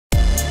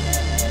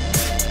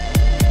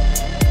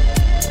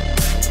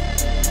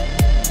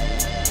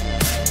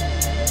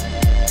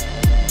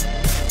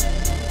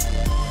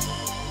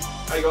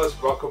Hey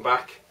guys, welcome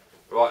back.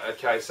 Right,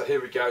 okay, so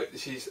here we go.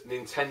 This is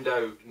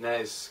Nintendo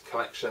NES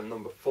collection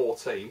number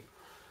 14.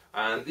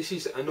 And this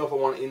is another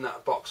one in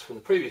that box from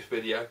the previous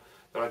video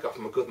that I got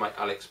from a good mate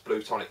Alex,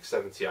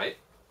 BlueTonic78.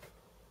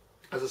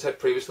 As I said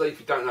previously,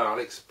 if you don't know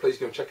Alex, please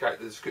go and check out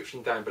the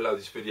description down below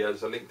this video.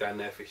 There's a link down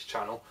there for his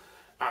channel.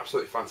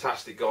 Absolutely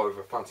fantastic guy with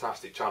a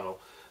fantastic channel.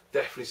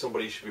 Definitely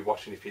somebody you should be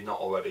watching if you're not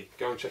already.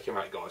 Go and check him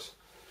out, guys.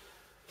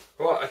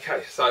 Right,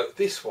 okay, so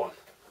this one,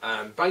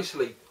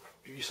 basically,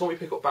 you saw me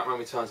pick up Batman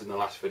Returns in the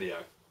last video,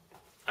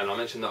 and I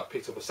mentioned that I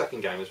picked up a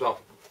second game as well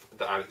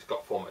that Alex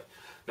got for me.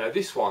 Now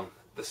this one,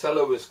 the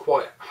seller was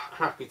quite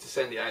happy to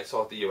send it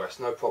outside the US,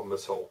 no problem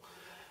at all.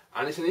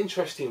 And it's an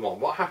interesting one.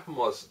 What happened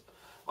was,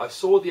 I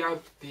saw the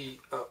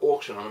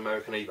auction on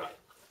American eBay,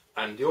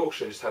 and the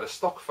auction just had a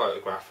stock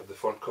photograph of the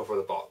front cover of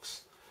the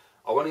box.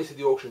 I went into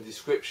the auction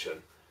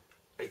description,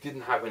 it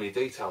didn't have any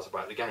details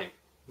about the game,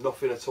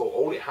 nothing at all.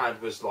 All it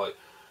had was like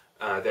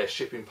their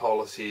shipping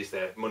policies,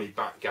 their money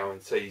back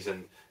guarantees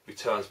and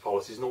returns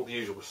policies and all the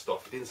usual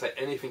stuff. It didn't say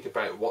anything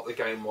about what the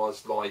game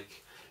was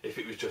like, if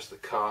it was just a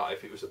cart,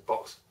 if it was a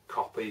box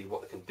copy, what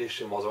the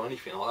condition was or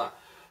anything like that.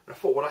 And I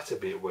thought, well, that's a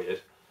bit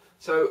weird.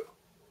 So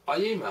I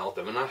emailed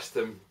them and asked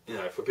them, you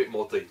know, for a bit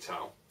more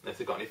detail and if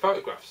they got any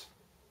photographs.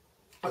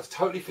 I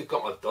totally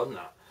forgot I'd done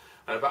that.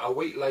 And about a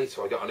week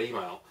later I got an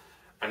email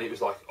and it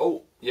was like,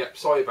 oh, yep,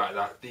 sorry about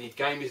that. The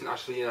game isn't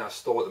actually in our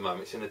store at the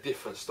moment. It's in a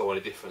different store in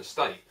a different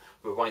state.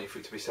 We're waiting for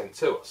it to be sent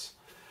to us.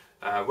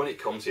 When it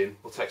comes in,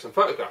 we'll take some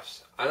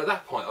photographs. And at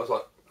that point, I was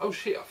like, oh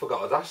shit, I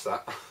forgot I'd asked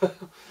that.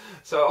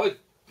 So I,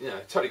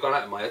 totally gone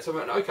out of my head. So I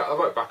went, okay, I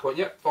wrote back. I went,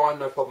 yep, fine,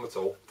 no problem at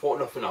all. Thought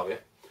nothing of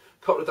it.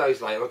 A couple of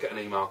days later, I get an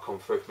email come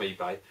through from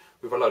eBay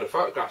with a load of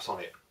photographs on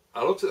it.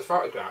 I looked at the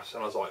photographs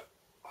and I was like,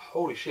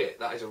 holy shit,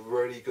 that is a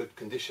really good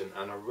condition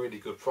and a really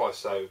good price.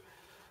 So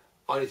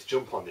I need to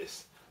jump on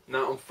this.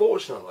 Now,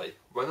 unfortunately,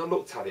 when I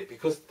looked at it,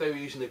 because they were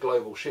using the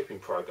global shipping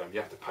program, you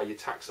have to pay your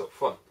tax up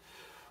front,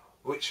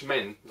 which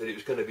meant that it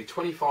was going to be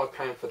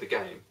 £25 for the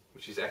game,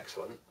 which is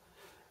excellent,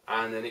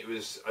 and then it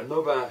was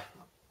another,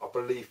 I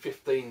believe,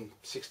 $15,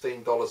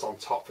 $16 on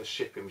top for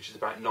shipping, which is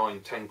about 9,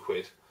 10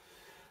 quid.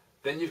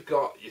 Then you've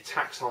got your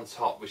tax on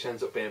top, which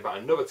ends up being about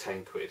another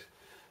 10 quid.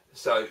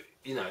 So,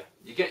 you're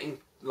getting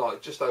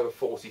like just over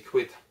 40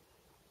 quid,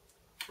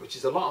 which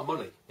is a lot of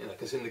money,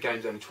 considering the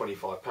game's only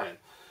 £25.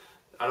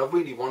 And I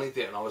really wanted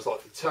it, and I was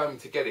like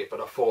determined to get it,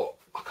 but I thought,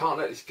 I can't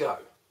let this go.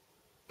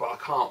 But I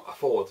can't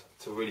afford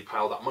to really pay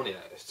all that money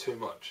out, it's too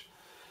much.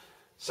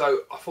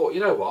 So I thought,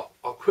 you know what,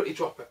 I'll quickly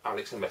drop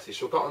Alex a message.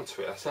 So I got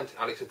onto it, I sent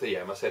Alex a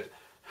DM, I said,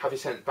 have you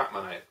sent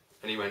Batman out?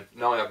 And he went,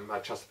 no, I haven't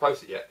had a chance to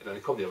post it yet. And then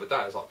he called me the other day,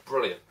 I was like,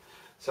 brilliant.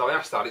 So I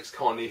asked Alex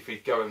kindly if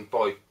he'd go and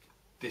buy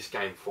this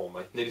game for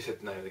me. Nearly said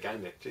the name of the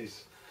game there,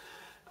 jeez.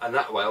 And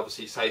that way,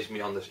 obviously, it saves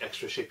me on the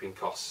extra shipping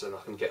costs, and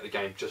I can get the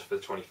game just for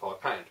the £25.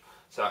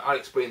 So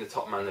Alex, being the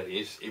top man that he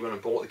is, he went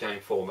and bought the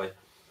game for me,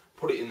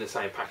 put it in the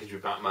same package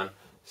with Batman,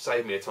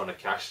 saved me a ton of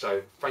cash.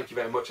 So thank you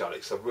very much,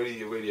 Alex. I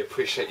really, really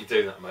appreciate you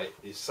doing that, mate.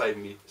 You saved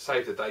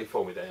the day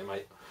for me there,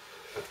 mate.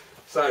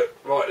 So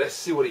right, let's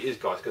see what it is,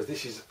 guys, because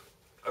this is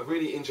a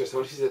really interesting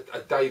one. This is a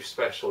Dave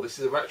special. This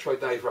is a Retro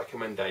Dave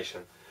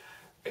recommendation.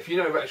 If you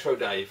know Retro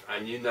Dave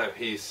and you know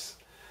his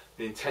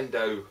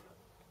Nintendo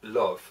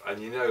love,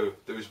 and you know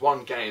there was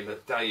one game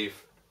that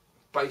Dave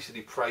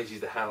basically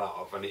praises the hell out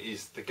of, and it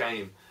is the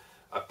game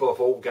above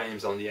all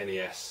games on the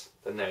NES,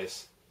 the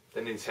NES, the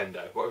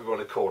Nintendo, whatever you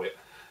want to call it,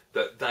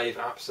 that Dave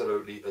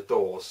absolutely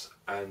adores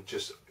and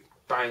just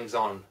bangs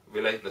on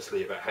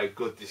relentlessly about how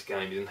good this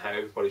game is and how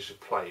everybody should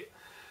play it.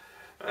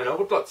 And I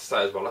would like to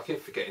say as well, I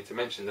keep forgetting to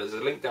mention, there's a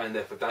link down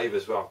there for Dave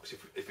as well, because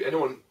if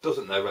anyone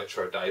doesn't know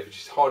Retro Dave, which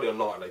is highly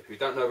unlikely, if you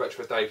don't know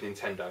Retro Dave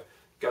Nintendo,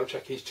 go and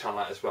check his channel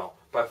out as well.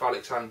 Both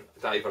Alex and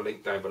Dave are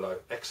linked down below.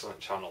 Excellent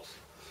channels.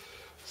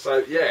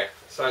 So yeah,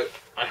 so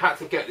I had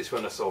to get this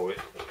when I saw it,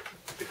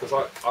 because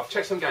I've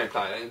checked some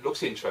gameplay and it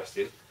looks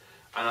interesting,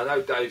 and I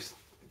know Dave's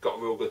got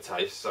real good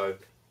taste, so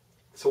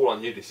it's all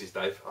on you this is,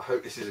 Dave. I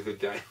hope this is a good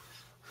game.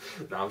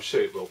 No, I'm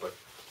sure it will be.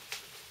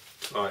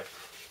 Alright,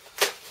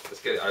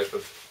 let's get it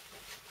open.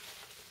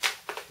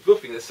 The good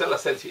thing, the seller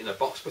sent it in a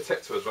box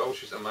protector as well,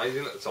 which is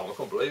amazing at the time. I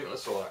couldn't believe it when I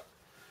saw that.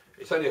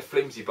 It's only a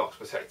flimsy box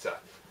protector,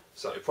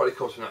 so it probably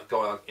comes from that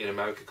guy in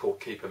America called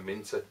Keep 'em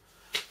Minted.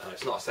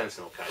 It's not a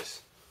Sentinel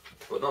case,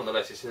 but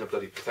nonetheless it's in a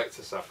bloody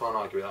protector, so I can't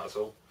argue with that at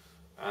all.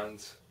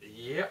 And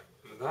yep,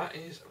 that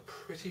is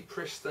pretty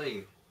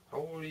pristine.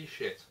 Holy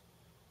shit.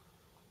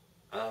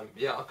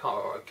 Yeah, I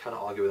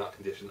cannot argue with that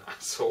condition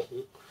at all.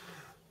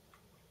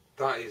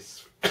 That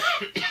is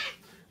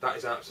that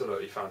is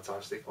absolutely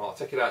fantastic. Well, I'll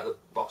take it out of the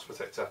box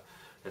protector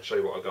and show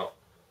you what I got.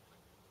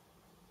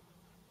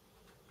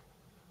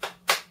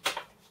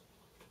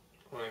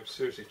 I am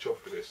seriously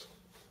chuffed with this.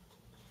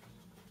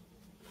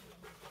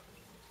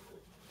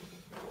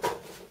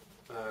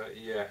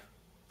 Yeah,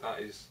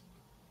 that is,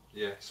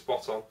 yeah,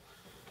 spot on.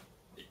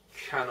 You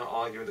cannot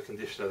argue with the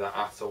condition of that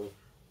at all.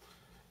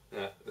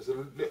 Yeah, there's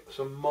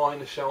some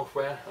minor shelf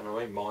wear, and I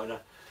mean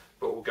minor,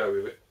 but we'll go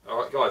with it.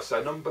 Alright guys,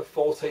 so number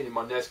 14 in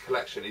my NES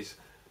collection is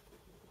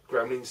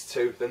Gremlins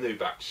 2, the new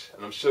batch.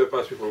 And I'm sure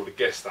most people would have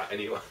guessed that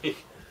anyway.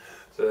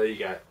 So there you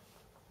go.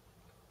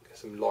 Get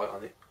some light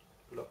on it.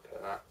 Look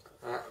at that.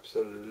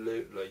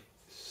 Absolutely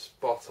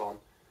spot on.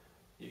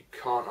 You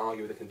can't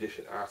argue with the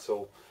condition at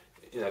all.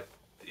 You know,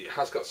 it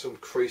has got some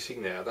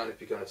creasing there. I don't know if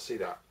you're going to see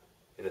that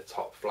in the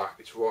top flap.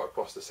 It's right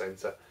across the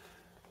centre.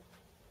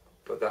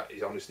 But that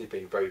is honestly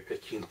being very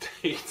picky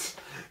indeed,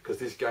 because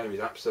this game is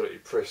absolutely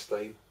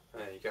pristine.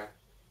 There you go.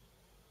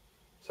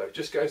 So it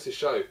just goes to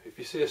show, if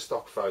you see a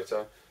stock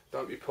photo,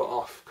 don't be put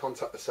off.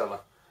 Contact the seller,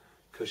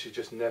 because you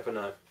just never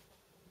know.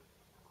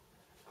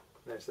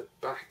 There's the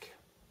back.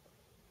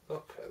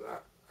 Look at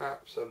that.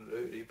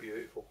 Absolutely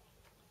beautiful.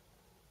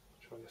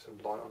 Try and get some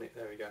light on it.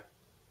 There we go.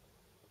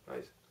 That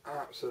is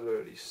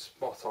absolutely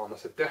spot on.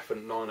 That's a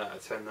definite 9 out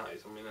of 10. That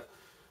is. I mean,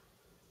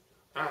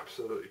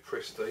 absolutely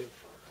pristine.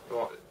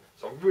 Right.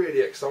 So I'm really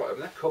excited. I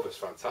mean, that cover's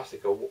fantastic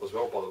as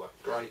well, by the way.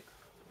 Great.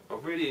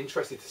 I'm really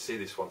interested to see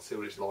this one, see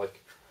what it's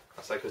like.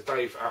 I say, because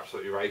Dave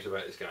absolutely raves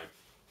about this game.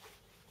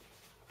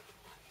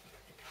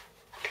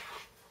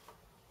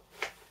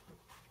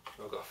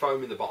 I've got a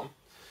foam in the bottom.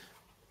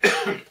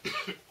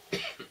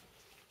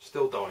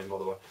 Still dying, by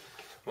the way.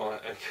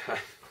 Right, okay.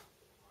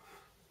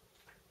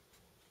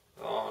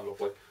 Oh,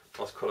 lovely.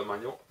 Nice colour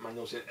manual.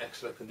 Manual's in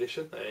excellent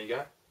condition. There you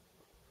go.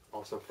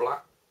 Nice and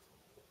flat.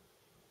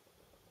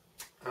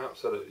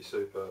 Absolutely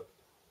superb.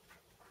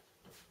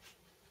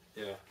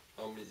 Yeah,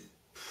 I mean,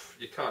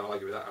 you can't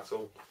argue with that at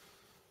all.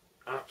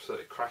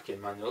 Absolutely cracking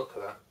manual. Look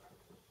at that.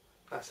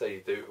 That's how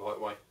you do it the right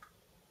way.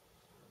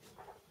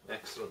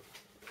 Excellent.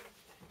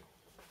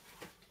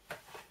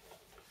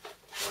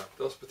 Right,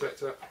 dust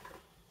protector.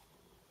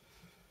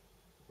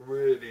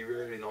 Really,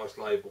 really nice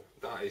label.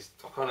 That is,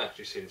 I can't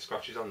actually see the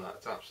scratches on that.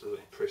 It's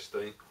absolutely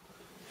pristine.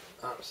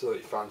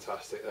 Absolutely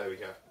fantastic. There we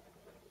go.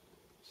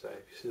 So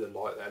if you see the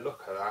light there,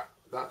 look at that.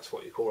 That's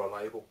what you call a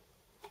label.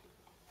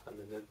 And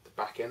then the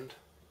back end,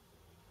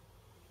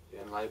 the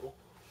end label.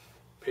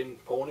 Pin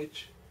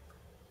pawnage.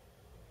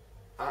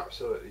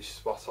 Absolutely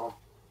spot on.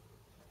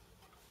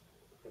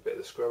 A bit of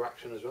the screw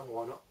action as well,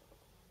 why not?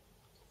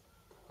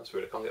 That's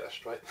weird, I can't get that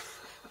straight.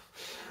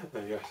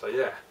 There you go. So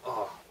yeah,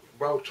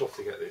 well chuffed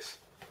to get this.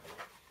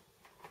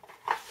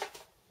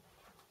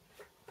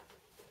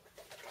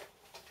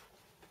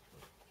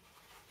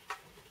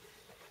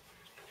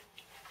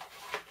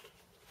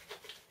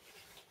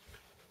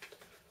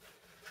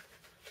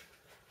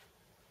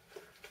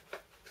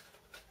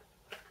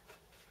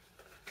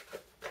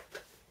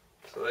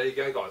 So there you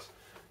go, guys.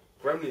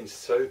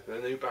 Gremlins 2, the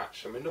new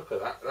batch. I mean, look at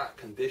that. That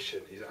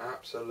condition is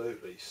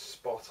absolutely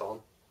spot on.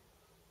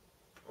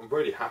 I'm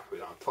really happy with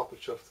that. I'm proper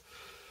chuffed.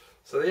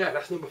 So yeah,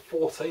 that's number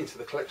 14. So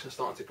the collection's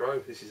starting to grow.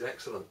 This is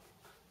excellent.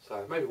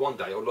 So maybe one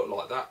day it'll look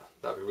like that.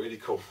 That'd be really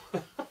cool.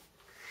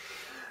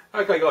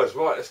 Okay, guys.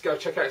 Right, let's go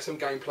check out some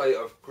gameplay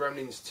of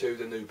Gremlins 2,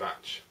 the new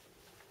batch.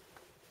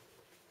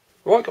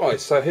 Right,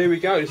 guys. So here we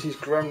go. This is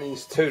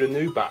Gremlins 2, the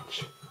new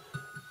batch.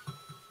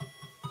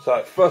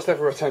 So, first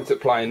ever attempt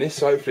at playing this,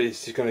 so hopefully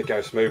this is going to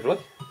go smoothly.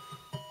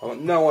 I've got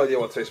no idea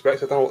what to expect,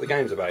 I don't know what the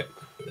game's about.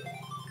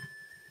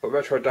 But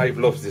Retro Dave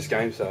loves this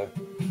game, so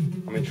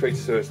I'm intrigued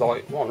to see what it's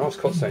like. What a nice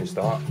cutscene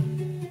start.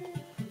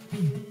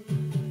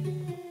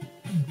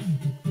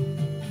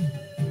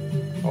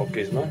 Oh,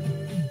 Gizmo.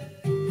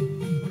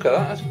 Look at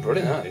that, that's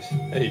brilliant, that is.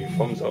 Hey,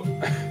 thumbs up.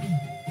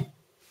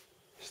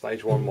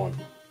 Stage 1-1.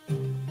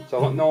 So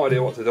I've got no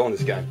idea what to do on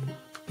this game.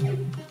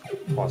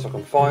 Right, so I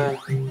can fire.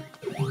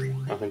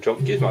 I can jump.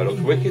 Gizmo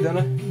looks wicked, doesn't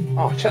it?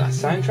 Oh, check that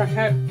soundtrack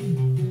out.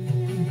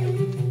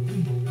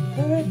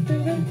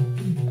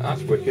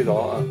 That's wicked, I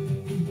like that.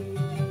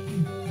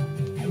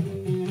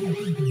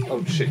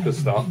 Oh shit, good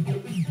start.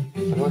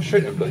 Am I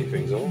shooting them bloody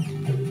things all?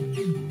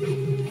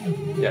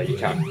 Yeah, you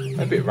can.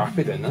 They're a bit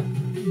rapid, aren't they?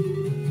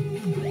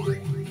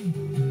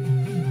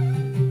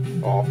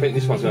 Oh, I think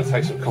this one's going to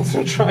take some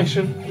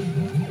concentration.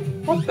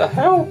 What the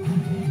hell?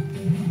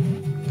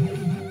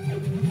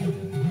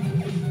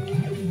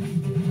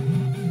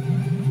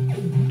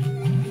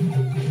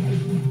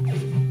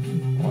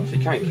 You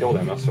can't kill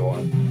them, that's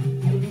alright.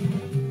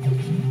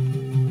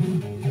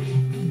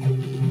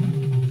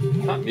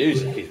 That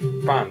music is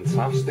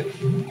fantastic.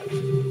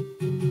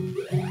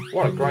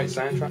 What a great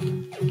soundtrack.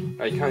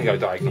 Oh, you can go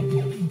diagonal.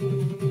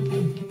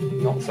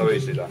 Not so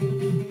easily though.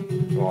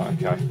 Right,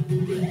 okay.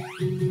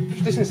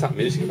 Just listen to that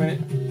music a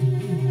minute.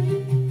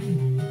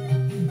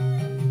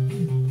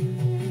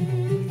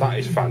 That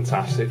is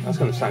fantastic. That's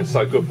going to sound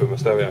so good for my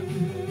stereo.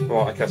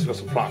 Right, okay, so we've got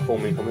some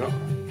platforming coming up.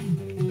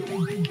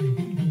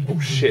 Oh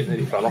shit,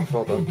 nearly fell off,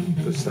 well done.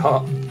 Good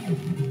start.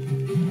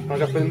 Can I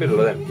go through the middle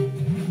of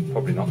them?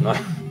 Probably not, no.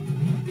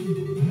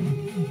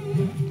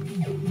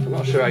 I'm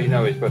not sure how you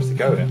know where you're supposed to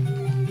go here.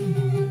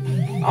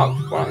 Oh,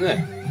 right in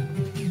there.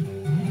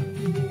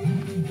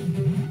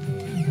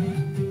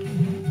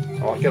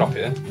 Alright, get off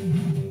here.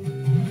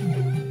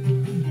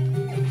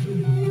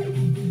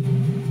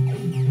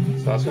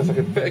 So that's going to take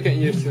a bit of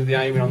getting used to the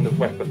aiming on the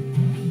weapon.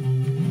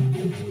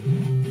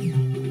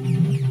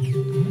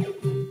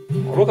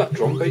 I love that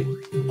drum beat.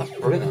 That's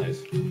brilliant, that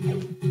is.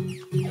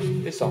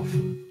 It's off.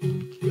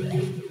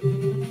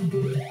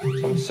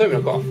 assuming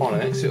I've got to find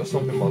an exit or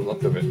something by the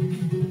look of it.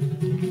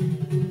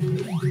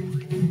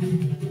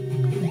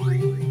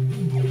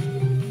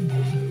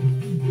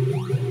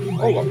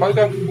 Oh, got a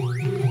pogo.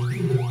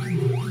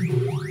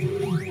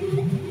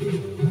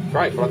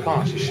 Great, but I can't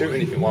actually shoot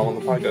anything while I'm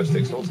on the pogo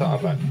stick, so what's that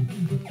about?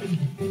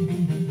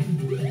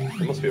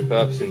 There must be a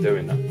purpose in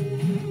doing that.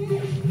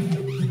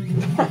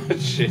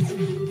 Shit.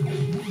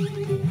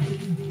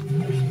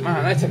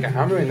 Man, they take a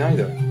hammer in, they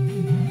do.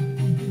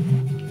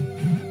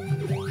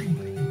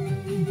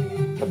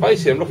 So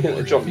basically, I'm looking at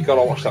the jump, you've got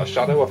to watch that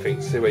shadow, I think,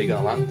 to see where you're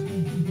going to land.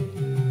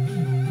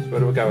 So where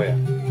do we go here?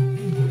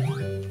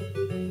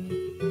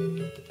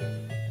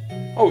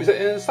 Oh, is that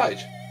in the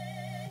stage?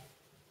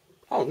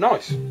 Oh,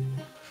 nice.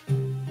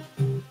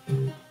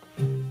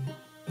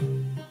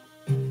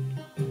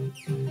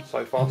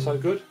 So far, so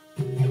good.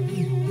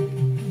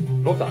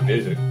 Love that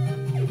music.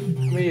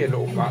 Come here,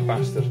 little fat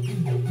bastard.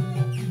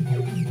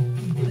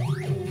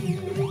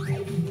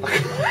 I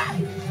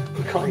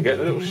can't get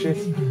the little shit.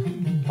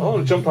 I don't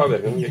want to jump over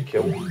there and get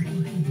killed.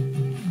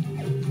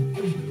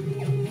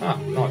 Ah,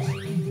 nice.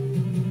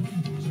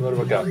 So where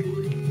do I go?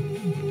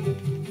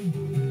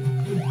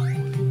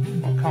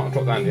 I can't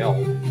drop down the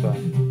hole, so...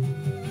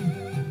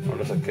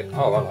 Unless I get...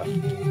 Oh, hello.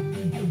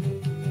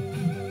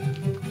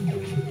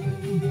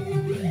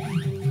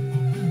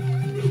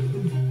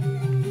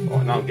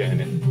 Right, now I'm getting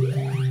it.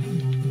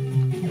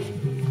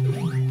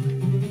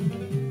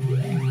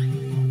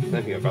 I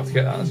don't think I'm about to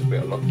get that, that's a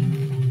bit of luck.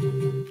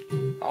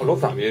 I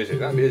love that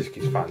music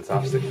is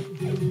fantastic.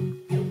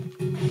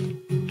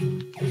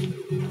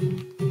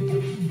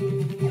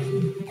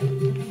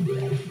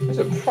 It's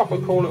a proper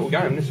cool little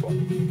game, this one.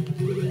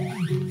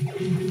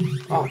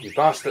 Oh, you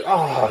bastard.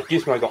 Oh,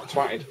 Gizmo got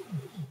twatted.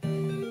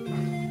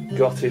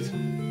 Got it.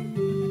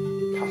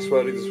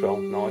 Passworded as well,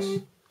 nice.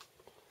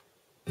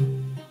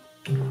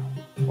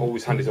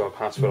 Always handy to have a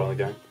password on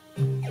the game.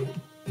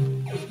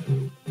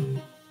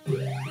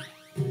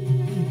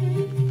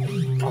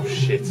 Oh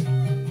shit.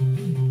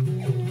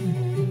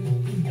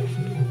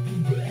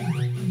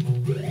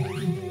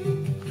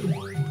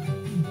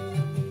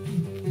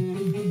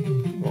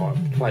 Right,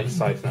 play it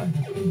safe now.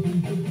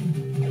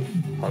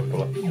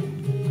 Hopefully.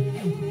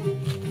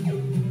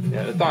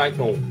 Yeah, the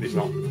diagonal is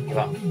not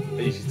that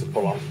easy to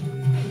pull off.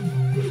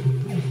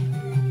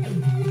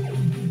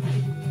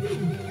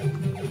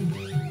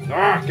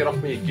 Ah, get off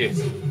me, you git.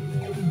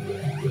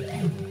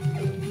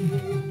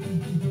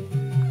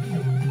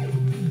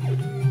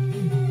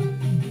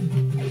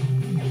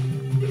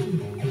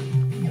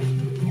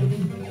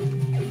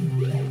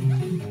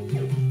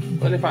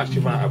 I don't know if I actually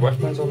run out of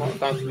weapons or not. It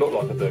don't look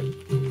like I do.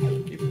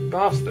 You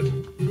bastard.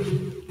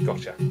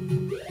 Gotcha.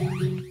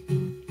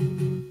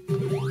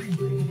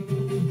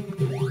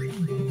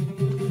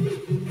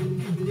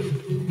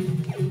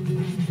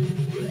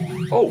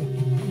 Oh,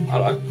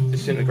 hello.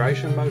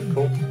 Disintegration mode,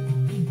 cool.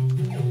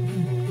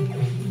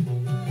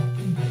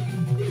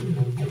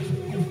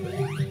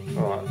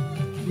 Alright.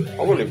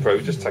 I will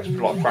improve, it just takes a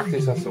lot of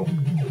practice, that's all.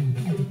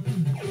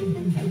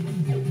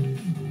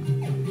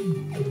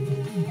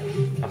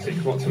 That's it,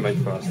 come on to me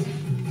first.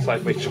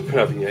 Save me jumping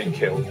over and getting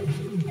killed.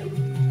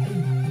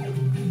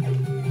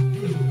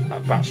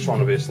 That bat's trying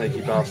to be a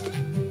sneaky bastard.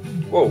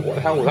 Whoa, what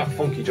the hell was that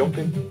funky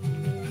jumping?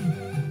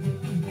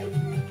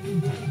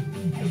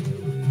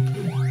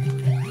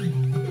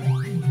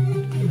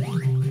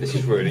 This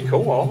is really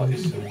cool, I like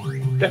this.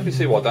 Definitely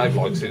see why Dave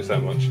likes it so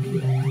much.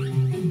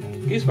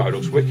 Gizmo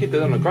looks wicked, they've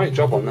done a great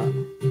job on that.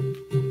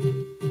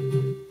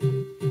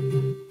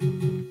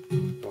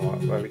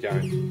 Right, where are we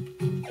going?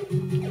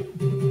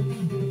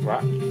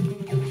 Right.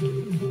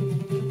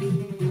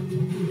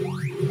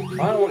 I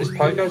don't know what this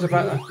pogo's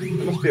about though.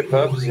 There must be a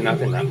purpose in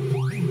having that.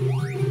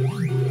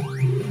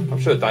 I'm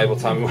sure Dave will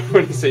tell me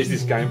when he sees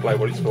this gameplay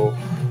what it's for.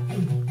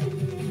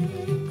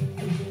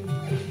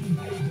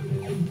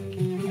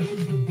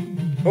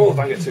 Oh,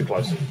 don't get too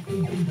close.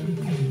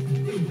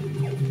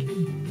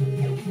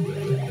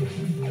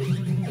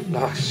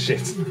 Ah,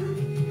 shit.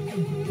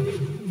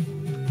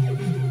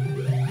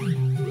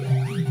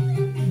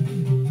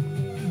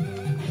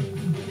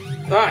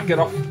 Ah, get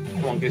off.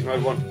 Come on, Gizmo,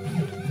 one.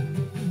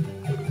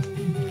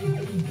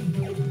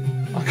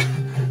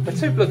 They're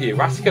too bloody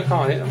erratic, I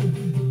can't hit them.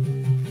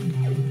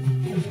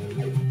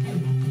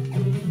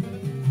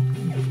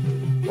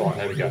 Right,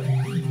 there we go.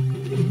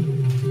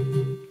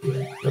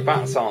 The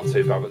bats aren't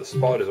too bad, but the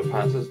spiders are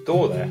pants. There's a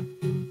door there.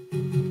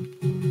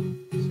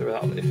 So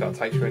if that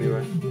takes you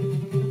anywhere.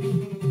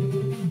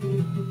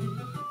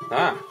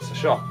 Ah, it's a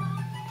shop.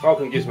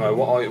 Welcome, Gizmo.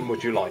 What item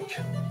would you like?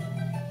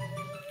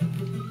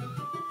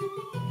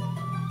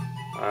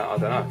 I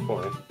don't know. Go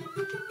on then.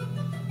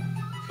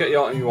 To get the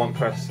item you want,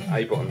 press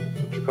A button,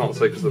 which you can't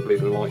see because of the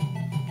bleeding light.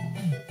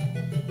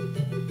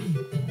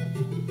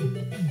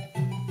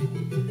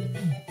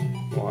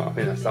 Right, I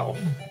think that's that one.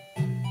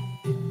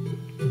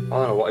 I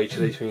don't know what each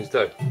of these things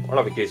do. I'll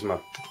have a Gizmo.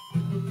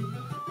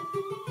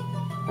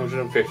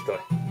 150.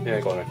 Yeah,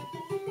 got it.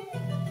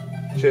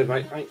 Cheers,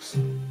 mate. Thanks. I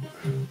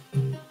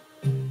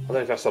don't know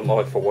if that's a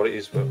lie for what it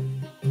is, but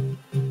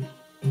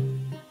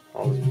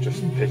I'll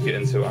just pick it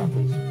and see what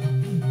happens.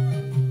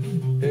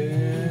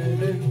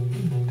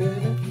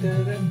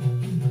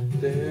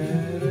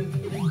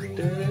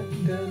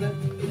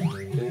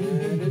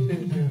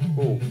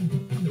 Ooh.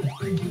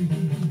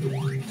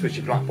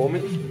 Twitchy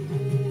platforming.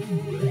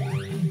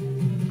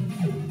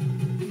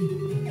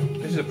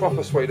 This is a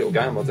proper sweet little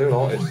game, I do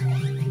like this.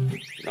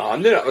 No, I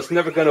knew that was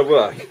never going to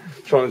work,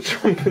 trying to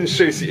jump and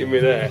shoot it in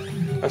midair.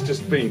 That's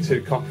just being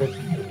too cocky.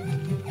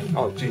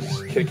 Oh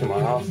Jesus, kicking my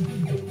ass.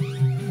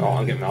 Oh,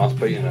 I'm getting my ass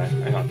beaten there,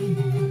 hang on.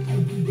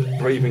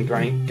 Breathe and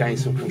gain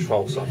some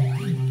control, son.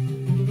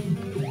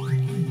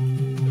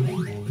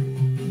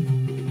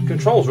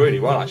 Controls really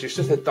well actually, it's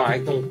just the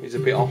diagonal is a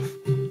bit off.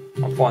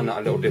 I find that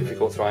a little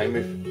difficult to aim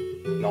with.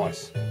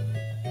 Nice.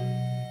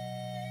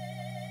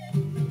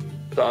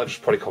 But that'll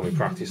just probably call me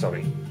practice, I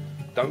think.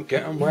 Don't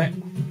get them wet.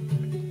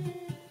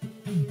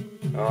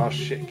 Oh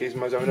shit,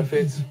 Gizmo's having a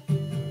fit.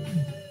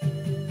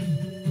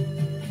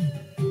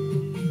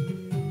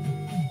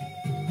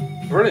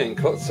 Brilliant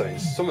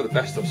cutscenes, some of the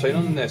best I've seen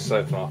on this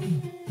so far.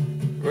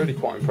 Really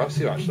quite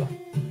impressive actually.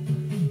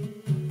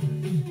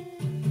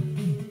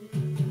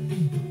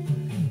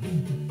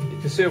 You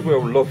can see a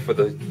real love for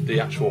the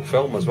actual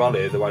film as well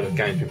here, the way the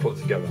game's been put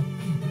together.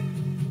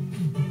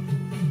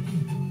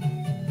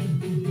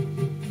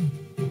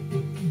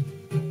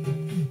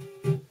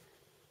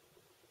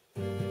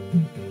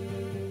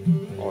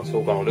 Oh, it's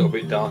all gone a little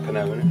bit darker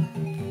now, isn't it?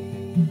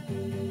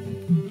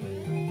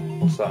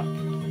 What's that?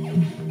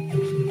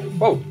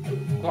 Whoa!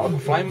 Got like a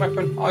flame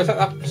weapon. Oh, is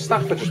that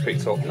staff I just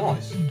picked up?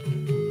 Nice.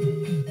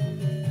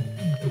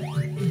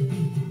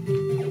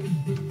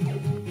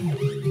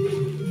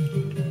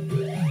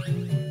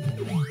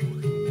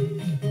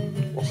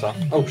 What's that?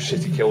 Oh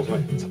shit, it kills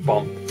me. It's a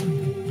bomb.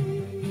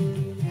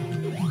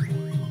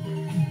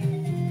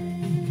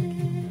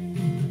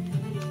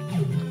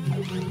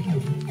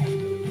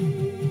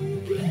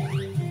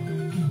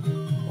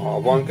 Oh, I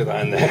won't go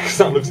down there because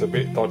that looks a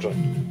bit dodgy.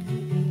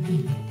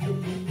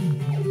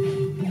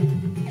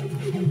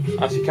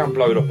 Actually, you can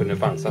blow it up in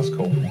advance, that's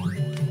cool.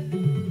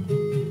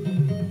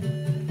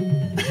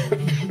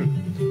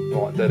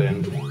 Right, dead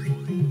end.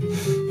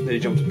 Nearly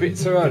jumped a bit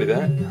too early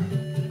there. I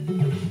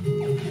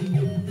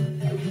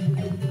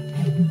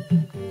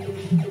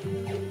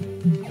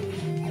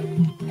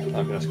don't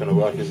think that's going to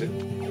work, is it?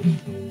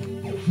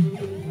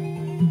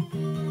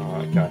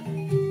 Alright, okay.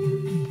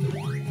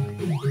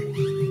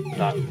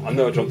 No, I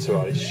know I jumped too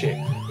early, shit.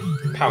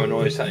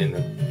 Paranoia set in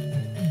there.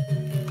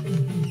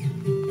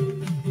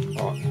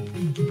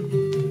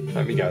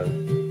 Let me go.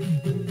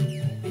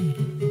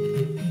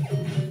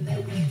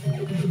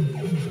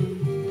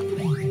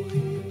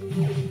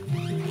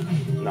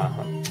 Nah,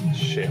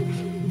 shit.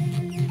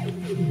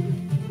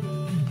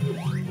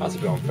 That's a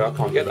bit unfair, I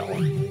can't get that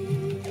one.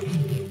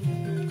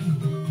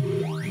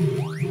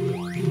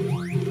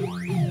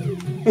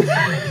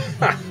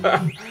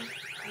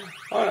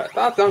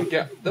 I don't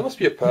get. There must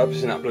be a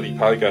purpose in that bloody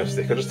pogo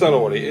stick, I just don't know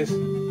what it is.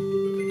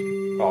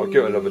 Oh, I'll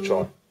give it another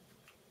try.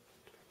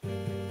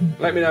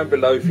 Let me know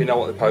below if you know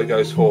what the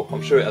pogo's for.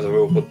 I'm sure it has a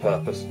real good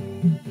purpose.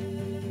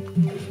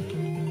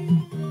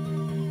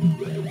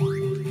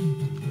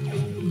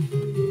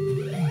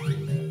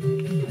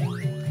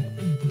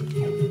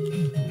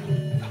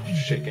 Oh,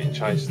 shit, getting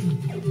chased.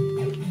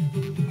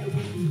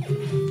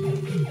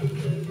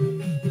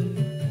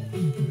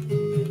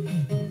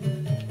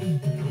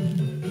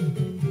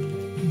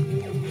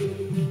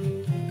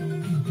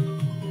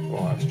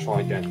 Right, let's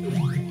try again.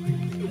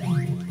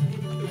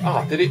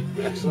 Ah, did it?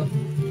 Excellent.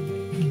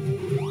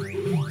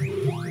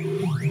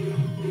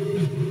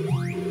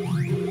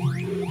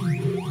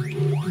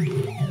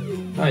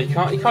 No, you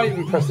can't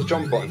even press the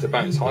jump button to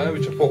bounce higher,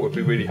 which I thought would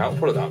be really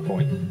helpful at that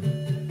point.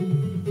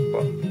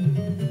 But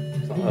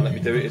it's not going to let me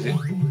do it, is it?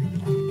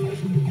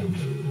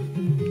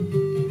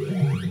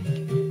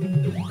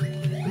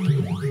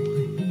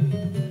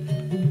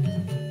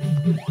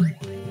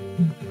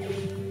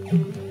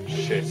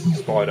 Shit,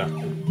 spider.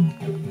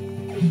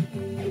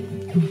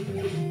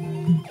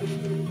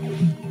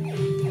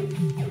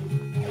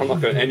 I'm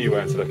not going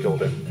anywhere until I kill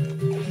him.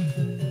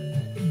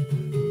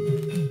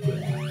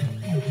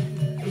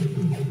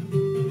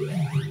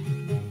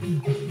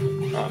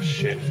 Oh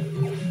shit.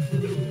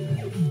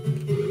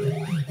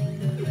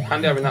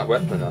 Handy having that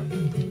weapon though.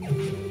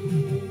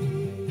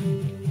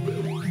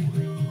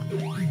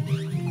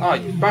 Oh,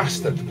 you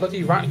bastard!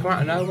 Bloody rat come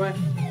out of nowhere.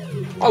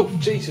 Oh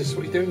Jesus,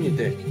 what are you doing, you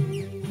dick?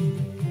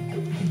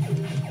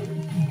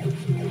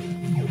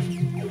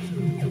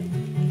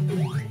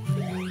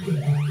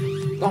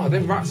 Oh,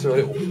 them rats are a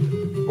little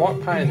right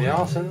pain in the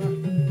arse, aren't they?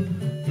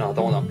 No, I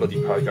don't want that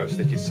bloody pogo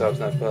stick, it serves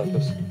no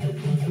purpose.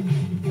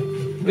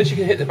 At least you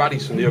can hit the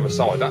baddies from the other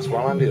side, that's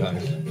well handy that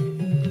is.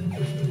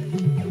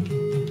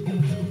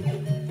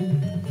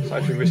 So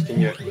if you're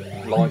risking your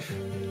life.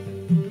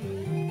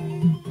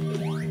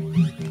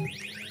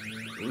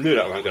 Knew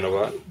that wasn't going to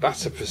work.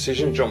 That's a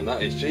precision jump,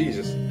 that is,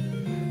 Jesus.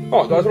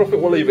 Alright guys, well, I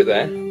think we'll leave it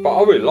there. But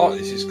I really like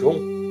this, it's cool.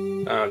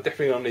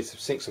 Definitely going to need to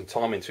sink some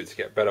time into it to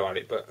get better at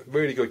it, but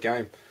really good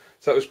game.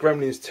 So it was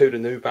Gremlins 2, the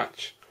new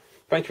batch.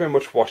 Thank you very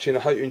much for watching. I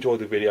hope you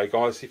enjoyed the video,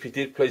 guys. If you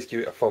did, please give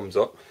it a thumbs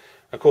up.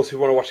 Of course, if you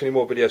want to watch any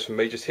more videos from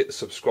me, just hit the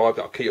subscribe.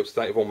 That'll keep you up to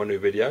date with all my new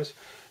videos.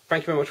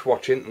 Thank you very much for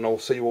watching, and I'll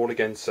see you all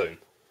again soon.